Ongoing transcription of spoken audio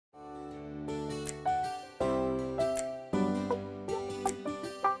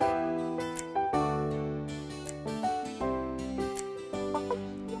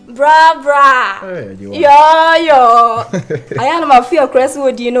Bra. Yo. I am my fear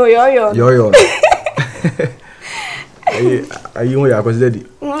Crestwood, you know, yo. Are you your daddy?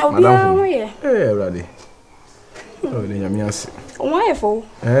 Oh, yeah. Ready. Oh, then you're me. Wife,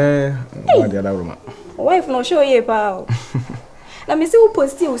 the other room. Wife, no show ye, pal. Let me see who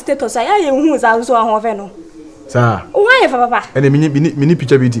post you status. I am who's also a hoveno. Sir, wife, papa. And a mini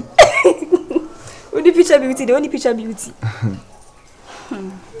picture beauty. The picture beauty, the only picture beauty.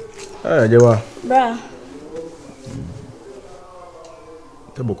 Adjeiwaa. Bra.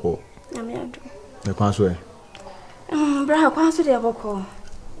 Taboko. I'm the Akosua. Bra, Akosua the Aboko.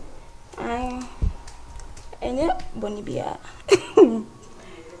 Enye boni bia.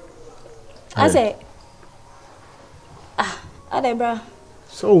 I say, ade bra.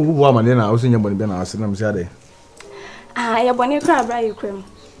 So who woman then I was in your boni bia na ase na me say ade. Ya boni kra bra you kwem.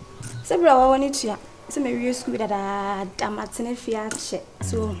 Se bra wa woni tua. Se me wie school da matene fia che.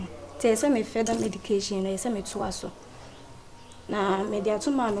 So te se me fed medication na se me to aso. Na me dia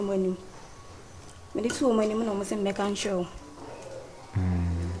to ma no manim. Me di to manim na mo se me kan show.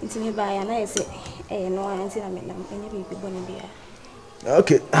 Nti me ba ya na ye se no anti na me na enye bi boni bia.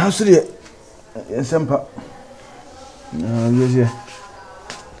 Okay, how should you? Sempa. Yes, yeah.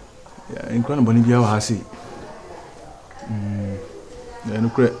 In Crown Bonibia, I see. Then,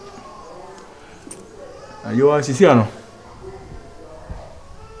 correct. You are Siciano.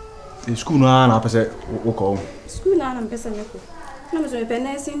 The school now, I say, walk school now, I'm Pesamico. I'm a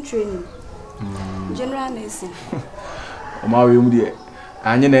nursing training. General nursing. Oh, my dear.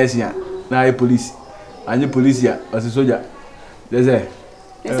 I'm your nurse, now police. I'm your police, as a soldier. There's a.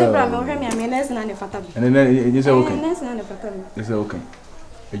 They say, Bram, I'm a nurse and a fatal. And then you say, okay. Nurse and a fatal. They say, okay.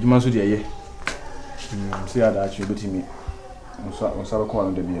 You must do it. See how that you go to me. On Sabbath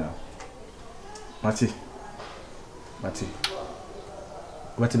call the beer. Mati.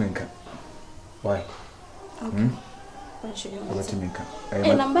 What you mean? Why? Okay. What you mean?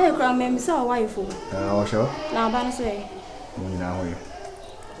 And I'm by a crown, maybe so wife. Oh, sure. Now, Banner say. Now, okay.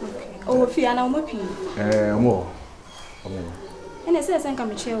 Oh, if you are now more. And it says, I'm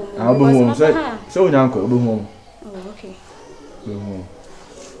coming chill. I'll be home. So, uncle, be home. Oh, okay. Be home.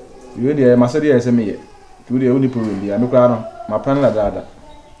 You really must say, yes, me. To the only problem, the American, my plan like that.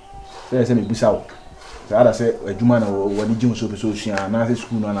 There's any bushout. The other say, a Juman or what did you so she and I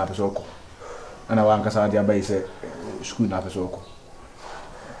school on Apesoko. And I want Casadia by say, school in Apesoko.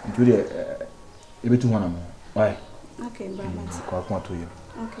 To the a bit 1. Why? Okay, Brahma. Quite to you.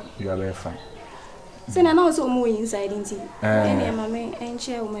 Okay. You are very fine. Then I also move inside into any mamma and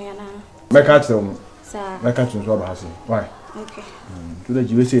chair me now. My catch them, sir. my catch is what I say. Why? Okay. To the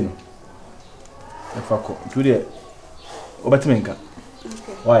USA. If I go to the Obatmenka.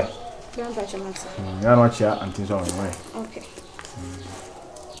 Okay. Why? You are not here and things on. Why? Okay.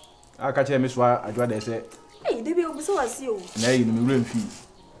 I catch a Miss Why I they say. Hey, they will be so as you. Nay, you will fee.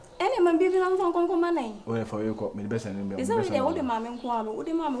 Any man baby on Concoman. Oh, for you caught me the best and it's only the older mamma and Quam, would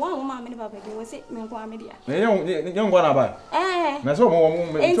the mamma, one mamma, papa, was it, Menqua media. Young one about. That's all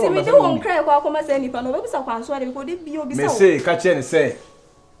more. Ain't we don't cry while come as any pan of Akosua, would it be your business? Say, catch and say.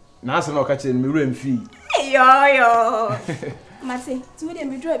 Nasa no catching me room fee. Yo. Matty, to me,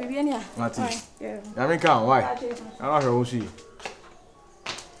 we drive again. Matty, I mean, come, why? I don't know, see.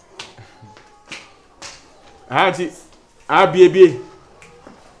 Auntie, I'll be a bee.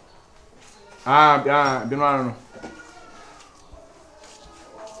 Been around.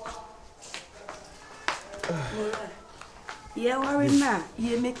 Yeah, worry now.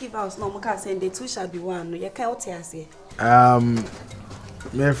 You make it vows no more saying the two shall be one. You can't tell us.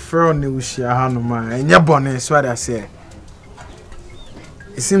 My friend will share Hanuma and your bonnet is what I say.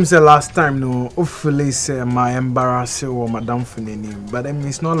 It seems the last time, no, hopefully, say my embarrassing or Madame for the name, but I mean,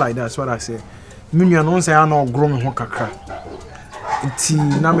 it's not like that's what I say. Minion don't say I know grown hookah. It's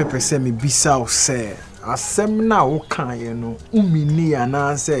now me per se me bisa say. Asem na o kan ye no umini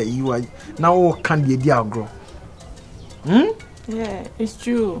ana say you are now o kan the dia grow. Yeah, it's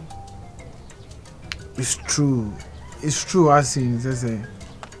true. It's true. It's true, I see. I'm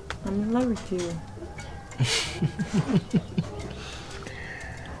in love with you.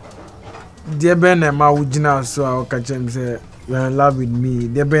 Dear Ben and my Ujina, so I'll catch him say, you're in love with me.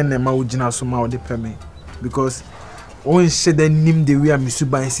 Dear Ben and my Ujina, so my de me. Because one said the name the way I'm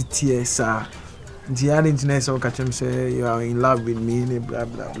Misuba and City, sir. The other internet, so I'll catch him say, you are in love with me, blah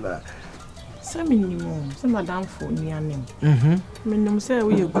blah blah. Some minimum, some madam for me and him. Minimum say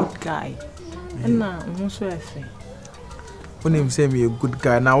we a good guy. And now, I'm so afraid. When him say me a good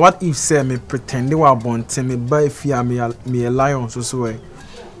guy, now what if say me pretend they were born to me, but if you are me a lion, so way.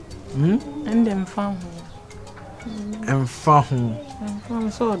 And then found And found I'm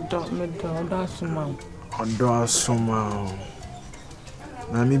so odo asuma.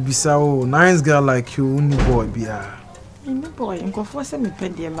 Na me bisa o nice girl like you only boy bia. Me boy, nko for say me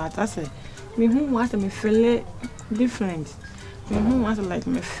pede but I say me who want me feel different. Me who want like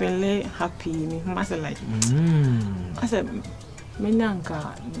me feel happy, me who want like I said me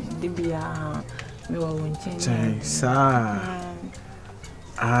nanka de bia me wa wonchen. Sir.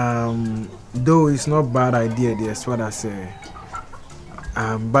 Though it's not bad idea, that's what I say.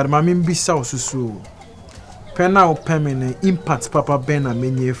 But my main bisa so. Pena or permanent impact papa ben and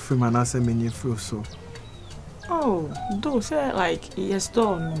many free man as a many free so. Oh, do say like yes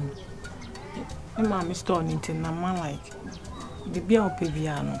store no. My mom store anything na man like the beer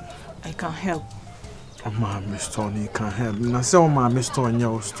piano. I can help. Mom Mr. You can help. Now say my store in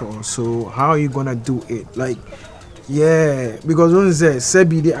your store. So how are you gonna do it? Like yeah, because when say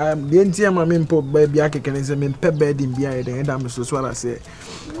Sebi the entire my main pop baby I can say me pe bed in behind the end I'm so what I say.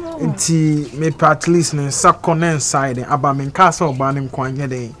 Nti me at least ne sakon inside aba me nkasa oba ne nkwanye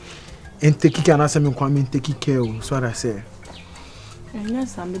den enteki kana se me nkwa me enteki care so what I say.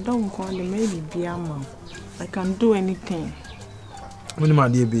 Yes, I don't want the maybe be a man. I can do anything. When my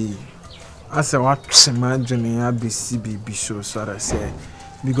dear be I say what imagine I be CB show so what I say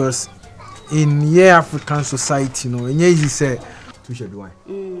because in African society you know easy say tu shebi wan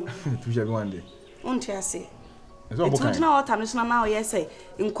tu shebi wan de unti ase so bokan it's not what I'm saying now yes say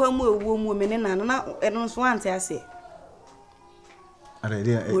nkwa mu ewu mu me na eno so anti ase are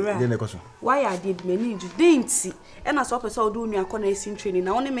dey na koso why I did many didn't and as opposite so do nua kona esi training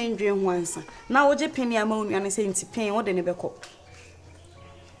na woni men dwen ho ansa na wo je peni ama nua ne say nti pen wo de ne beko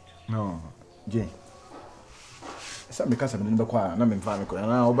no je esa me kasa me ne beko a na me mfa me ko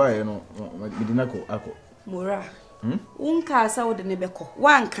na oba ye no me di na ko ako mora unka asa wo de ne beko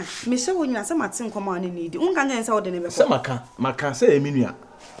wanka me hye wo nua se mate nkoma ne need unka nyen se wo de ne beko se maka se emi nua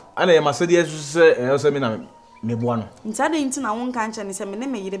ana ye masede yesu se se me na me boa no nta de nti na wonka nche ne se me ne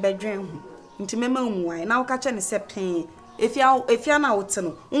me yire bedwen ho nti mema umuwan na wo ka che ne se pen efia na wo te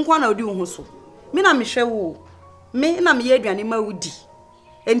no nkwa na odi wo ho so me na me hwe wo me na me ye aduane ma wudi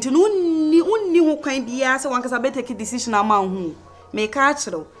enti no unni ho kwan bia se wankasa betake decision ama ho me ka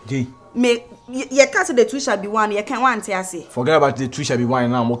achiro je me ye ka se the two shall be one ye kan wan te ase forget about the two shall be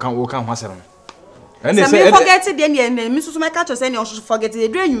one now wo kan ho asero and they say forget it then me so me ka cho say ne o forget the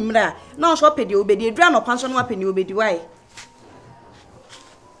dra nwumra na o so pedi obedi dra no panso no apedi obedi why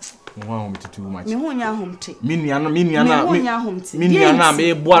me home too much me ho nya homte me nua na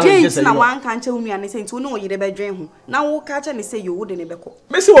me boa no je say na wan kan che nua ne say nti no yire bedwen ho na wo ka che ne say yo wo de ne beko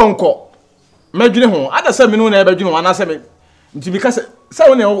me si wonko medwene ho ada say me no na bedwene ho ana say me nti bi ka say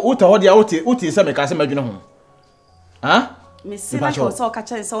wo ne wo ta ho dia wo ti say me ka say medwene ho ha me si na cho so ka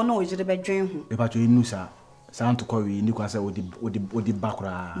che say wo no yire bedwen ho e pa cho inu sa to ko wi ni kwa say odi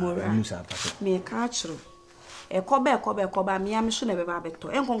bakura inu sa pa me ka achiro ekoba me am so na be ba beto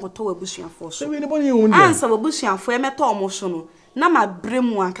enkonkoto wabusuafo so we ni boni hu ni ansa wabusuafo emeto omo so no na ma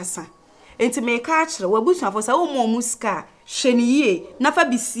bremu ankasa enti me ka achire wabusuafo sa wo mo muska hweniye na fa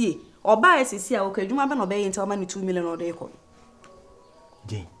bisie oba esisi a okadwuma be no be yenta ma ni 2 million odo eko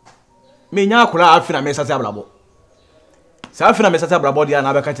je me nya akura afina me sase ablabo sa afina me sase ablabo dia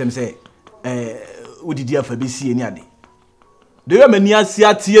na be ka tem se udidi afa bisie ni ade de we mani asi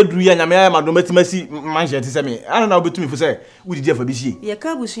atie duru ya nyame ya madomatimasi manje ti se me ana na obetumi fu se udidi afa bisie ye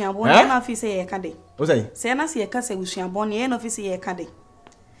ka busuabon na afi se ye ka de o say se na se ye ka se busuabon ye na afi se ye ka de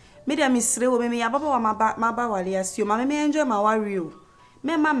media misre wo me ya baba wa maba wale asio ma me enjoy ma wari o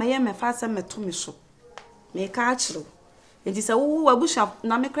me ma me ye me fa se me to me so me ka achiro enti se wo abusua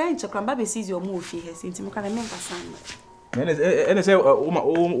na me kra nche kra ba be sizi o mu ofi he enti me ka na me nkasa no ene say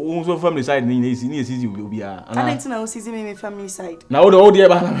o so family side ni sizi obi a ana enti na o sizi me family side na o de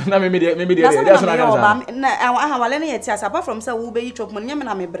ba na me dey dey so na ka na aha wale na yeti as apart from say wo be chop mon nyem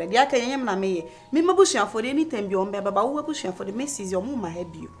na me bread ya kan nyem na me ye me mabusua for anytime bi on be baba wo abusua for the message o mu ma ha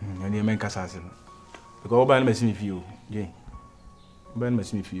bio ene men kasa ase because o ba na me simi fi o je ba na me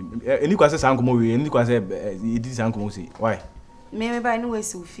simi fi eni kwa say sankomo we eni kwa say edi sankomo say why me ba ni we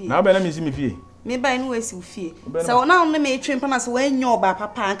si fi na ba na me simi fi me ba ni we si fie so na on me twem pana so wanyo ba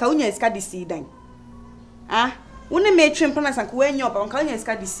papa anka unya sika de si dan woni me twem pana sanka wanyo ba anka unya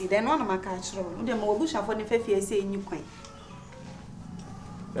sika de si dan no na maka achiro no de mo obusha fo ne fefie se enyi kwan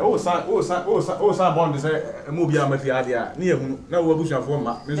o san bond say mo bia ma fi ade a ne ehunu na wo obusha fo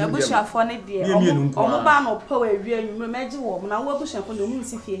ma me obusha fo ne de o mo ba no pa wa wi anyu meji wo na wo obusha fo no mu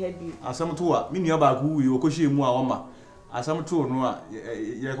si fie ha bi asam to wa me nua ba ku wi o ko hye mu a wo ma asam to no a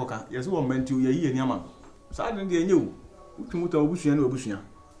ye koka ye so wo manti ye yi ni ama sa de enye wo utumuta obusua na obusua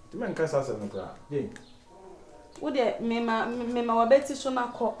ti men ka sa no kra je Wo de me ma wabeti so na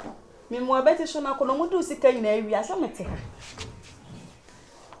ko. Me mo wabeti so na ko no mudu sika nyina awi asamete ha.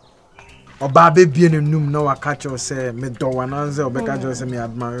 Oba be bie ne num na waka cho say me do wananze obeka cho say me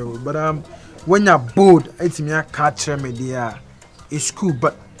admire you. But when you're bold, it's me a catcher me there. It's cool,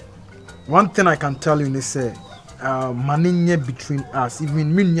 but one thing I can tell you is say money between us,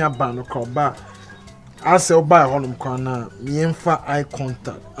 even me nya ban no ba. I say oba honum kwana, me emfa eye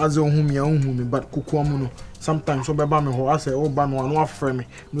contact. As ohun me but kukuamu no. Sometimes so beba me ho I say oba no anu afre me.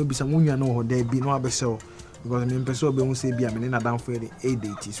 No be some unya no ho there be no abese. Because me person be won say bia me na dan for the 8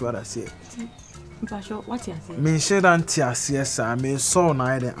 days what I say. Mpasho, what you say? Me share dan ti ase me so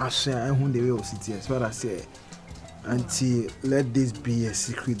na dey ahwe ehun the way o sit here. What I say. Until let this be a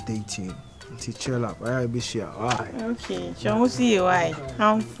secret dating. Until chill up. I be share. Why? Okay. Shall we see why?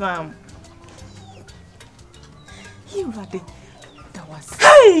 Handsome. You ready? That was.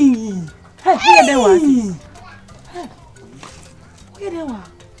 Hey! Hey, where there was? Where there was?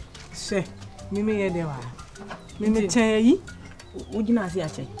 Say, me there was. Me tell you. Would you not see a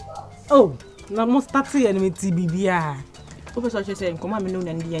check? Oh, na mo start here me ti bibia. Ope so say come am no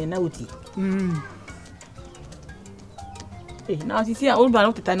na ndi na oti. Eh, now see a old man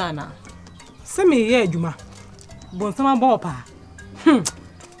not tana na. Se me ye adwuma. Bon sama bo pa.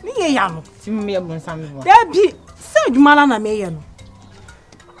 Me ye ya no. Si me bon sama bo. Da bi, se adwuma na me ye no.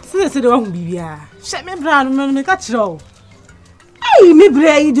 Se de wa hu bibia. Hye me bra no me ka kire o. Ai me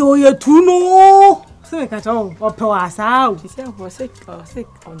bra yi de o ye tu no. Se me ka kire o, o pe wa sa o. Si say for sick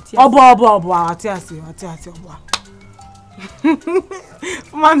on tia. Obo ati ase obo.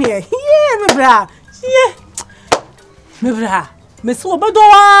 Mami ye me bra. Ye. Me bra. Me so obedo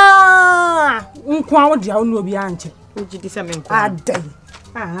wa. Nkwa wo dia wo no obi anche. O jidi se me nkwa.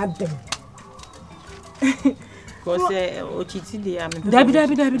 Adai. Ko se o chiti de am. Dabi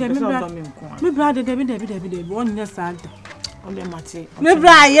me bra de won nya sada. O le mate. Me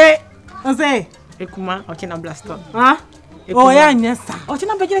bra ye. O say Ekuma o kina blaster. Ha? O ya nya sa. O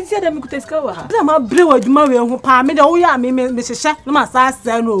kina beje se de me kuteska wa ha. Bra ma bre wa adwuma we ho pa me de wo ya me hyehye no ma sa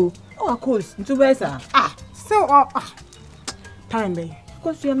sa no. O akos, ntu be sa. So time be.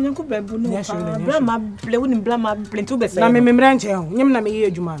 Ko su am nyanko bebu no. Bra ma ble woni bra ma ble ntu be sa. Na me mra nche ho. Nyem na me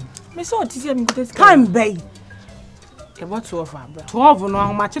ye adwuma. Me so ti se me kuteska. Time be. E what 12 bra. 12 no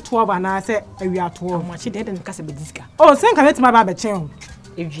ho ma che 12 na se awia 12. Ma che de de nka se be diska. Oh, sen ka netima ba be chen ho.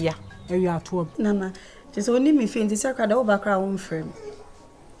 Ewia. Awia 12. Nana, just only me faint is akra da obakra won frame.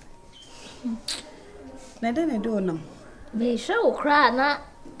 Na de do no. Me show cry na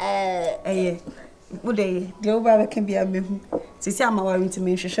Wo de oba be kan bia mehu. Sisi ama wa nti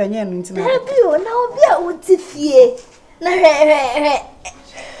me hwehwe anya no nti na. Bi o na obi a wuti fie. Na he.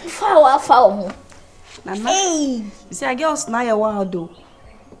 Fa ho. Nana. Sisi a girls na ya wa do.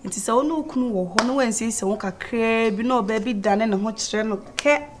 Nti se wo no kunu wo ho no wansi se wo kakra bi na oba bi dane ne ho kire no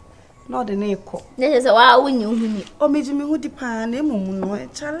ke. Na de na ekọ. Ne se wa wunyi huni. O meji me hu di pa na emumu no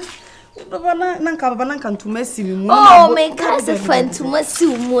chale. Baba na nka ntuma si mu. Oh, me kase fantuma si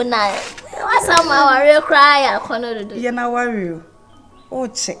mu na. Wasa ma ware cry akono dodo. Ye na ware o. O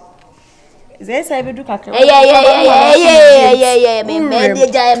che. Ze sai be du kakra. Me de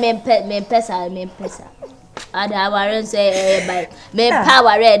ja me pesa. Ada ware say by. Me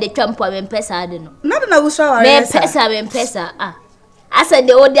power de twampo me pesa de no. Na na wuso ware. Me pesa. Asa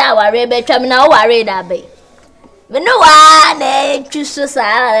de odi aware be twam na o ware da be. Me no wa na chuso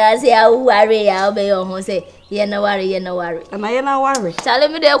sa say aware ya be yo ho say ye na ware. Ana ye na ware. Chale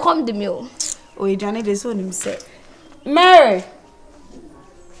me de come de me o. O edwane de so nim say. Mary.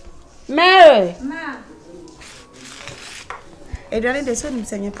 Ma. Edwane de so nim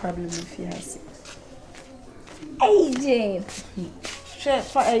say any problem if you has. Hey Jane.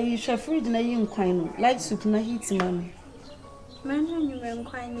 Chef fridge na yi nkwan no. Light soup na heat man. Manu nyume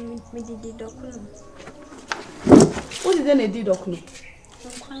nkwan ni me didi dokuno. What did they do dokuno?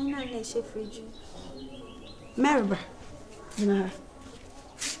 Nkwan na na she fridge. Mary bra. Na.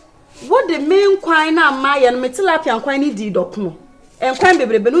 What the main nkwan na ma ya no metilapia nkwan ni di dokuno. Nkwan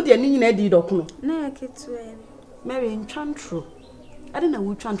bebrebe no de ani nyina di dokuno. Na ya ketu e. Mary nchantro. Ade na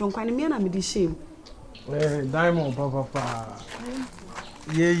wo chantro nkwan ni me na me di shame. Diamond papa.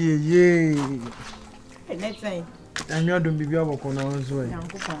 Yeah. Next time. I'm not doing baby aboko na nso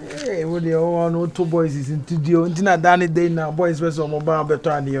eh we dey all no two boys is in studio ntina dane day na boys we so mo ba beto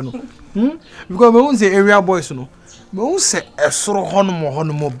ade no because we won say area boys no we won say esoro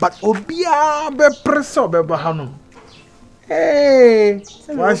hono but obia be preso be ba hanu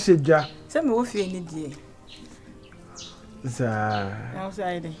wa sheja Se me wo fie ni die za na wo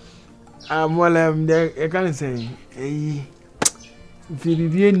say dey amolem de e kan say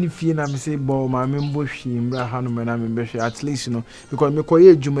Vivian Nifi na me say bo ma me mbo hwi mbra ha no me na me behwe at least no because me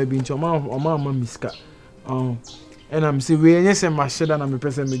koye adwuma bi nti o ma miska and I'm say we enye se ma sheda na me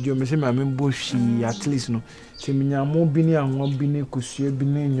pese me dio me say me mbo hwi at least no se me nya mo bi ni anwo bi ni kusua bi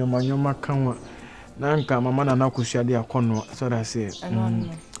ni nyoma kan na nka mama na kusua de akono so that say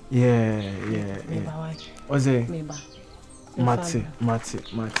yeah oze mate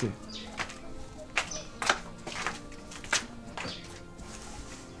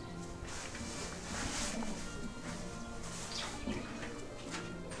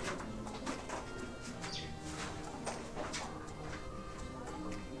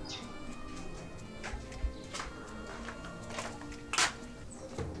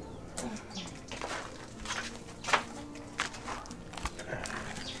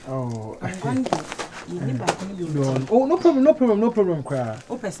Oh, no problem, cry.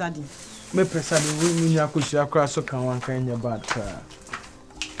 O pesadi. Me pesadi, we Akosua cry so can one kind of bad cry.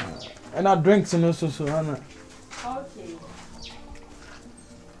 And I drink some also so Hannah. Okay.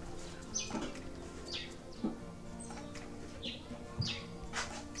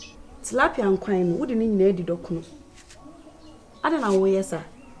 Tilapia and crime, wouldn't need the document. I don't know where, sir.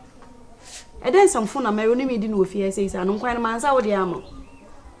 And then some phone American me didn't know if he says, I don't quite man's out the armor.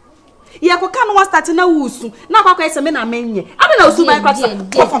 Ya kwa kan wa start na wusu na kwa ese me na menye ade na wusu ban kwata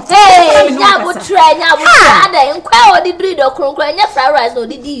hey nya butra ada nkwa odi dri do kronkron nya fried rice no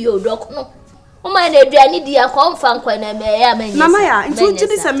didi yo do kono o ma na aduane di akomfa nkwa na me ya menye mama ya nti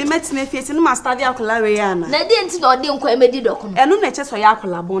chidi se me metina fiesi no master di akola we ya na na di nti na odi nkwa me di do kono enu na eche so ya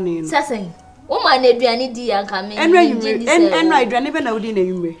akola bone no sasen o ma na aduane di ya nka me enu aduane be na odi na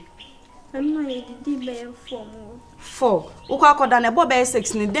yumre enu didi be form 4 ukwa akoda na ebo be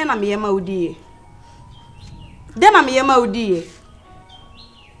 6 ni den na me yema odie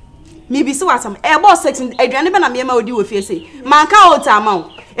mi bi se wasam ebo 6 aduane be na me yema odi wo fie se manka ota ma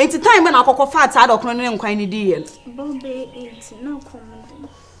o enti time be na akokọ fat ada okno ne nkwan ni di ye bombe 8 na komode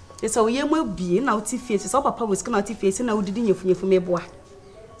eso yema bi na oti fie se so papa wo sika na oti fie se na odidi nyefunyefu meboa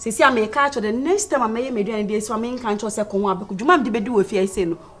sisi ameka acho the next time amaye meduane bi so amenka ancho se konwa abeku djuma mdi bedi wo fie se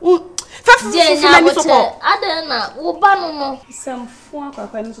no Jena bote ada na wo ba no samfo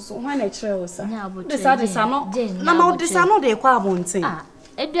akwa no so ho na kire wo sa de sa no na ma de sa no de kwa abonten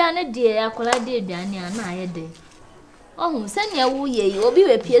aduane de akola de aduane a na aye de ohun sanya wo ye obi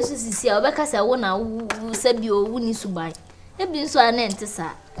we pie so sisi a obeka sa wo na wo sabi o wo ni subai ebi nso ana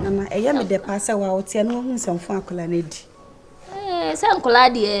ntesa na eye me de pasa wa wo tie no ohun samfo akola na di sa nkola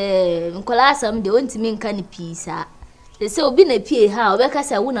de nkola asam de ontimi nka ni pisa se obi na pie ha obeka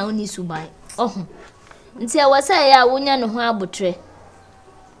sa wo na wo ni subai ohun nti e wasa ya wo nya no ho abotre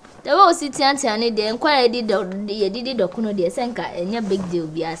de wo si tiantia ne de nkwara didi dokuno de senka enya big deal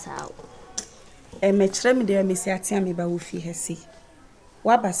bi asa me kire me de me si atia me ba wo fi hesi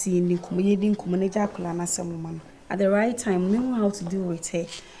wa basi ni nkumo ye di nkumo ne ja akola na samuma no at the right time we know how to deal with her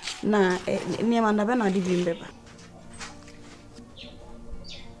na ni ma na be na di bi mbeba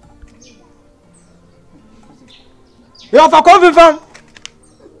Yo fa coffee fam.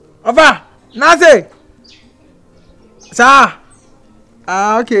 Ova, Naze. Sa.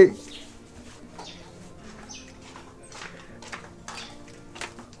 Okay.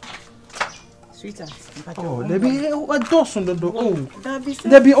 Sweetheart. Oh, there be a dozen do. Oh.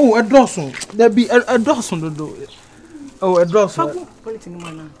 There be a dozen. There be a dozen do. Oh, a dozen.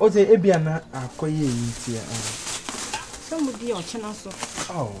 Oh, the Ebiana akoye ntia. Somebody or channel so.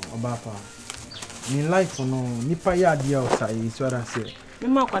 Oh, Obapa. In life no nipa ya dia outside is what I say. Me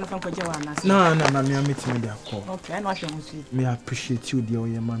ma kwa na Agya na. No, me meet me there call. Okay, I know what you me appreciate you dear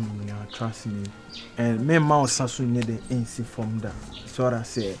your man me trust me. And me ma osaso nye the NC from that. So what I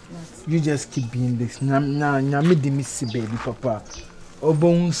say. Yes. You just keep being this. Nya me di misi baby papa.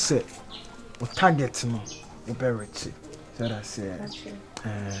 Obon se o target no e be rich. So what I say.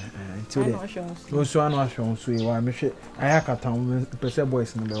 Until then, those one was shown so you want me shit. I have a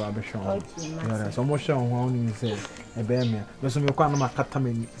boys in the rubbish. So much on you say a bear me. There's some quantum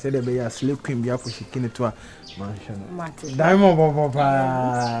catamine said a bear sleep cream be up with she came to a mansion. Diamond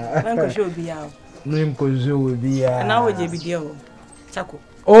Papa. Uncle should be out. Name Kozu will be and now would you be dear? Chaco.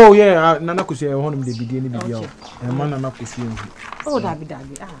 Oh, yeah, Nana could say I want him to be the video. And man, I'm not to see him. Oh, that be.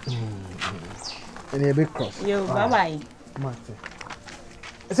 And a big cross. You bye bye. Marty.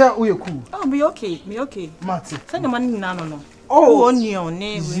 Is that we are cool? Oh, be okay. Marty. Send the money no. Oh, on your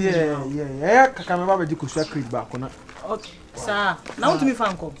name. Yeah. Can remember the Kusha Creek back on. Okay, sir. Now to me,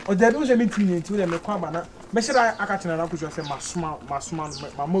 Franco. Oh, there was a meeting to them. Make sure I catch an Akosua say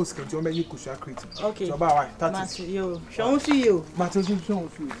my most can you make Kusha Creek. Okay. So bye. That's you. Show you. Marty, show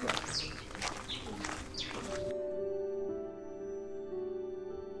you.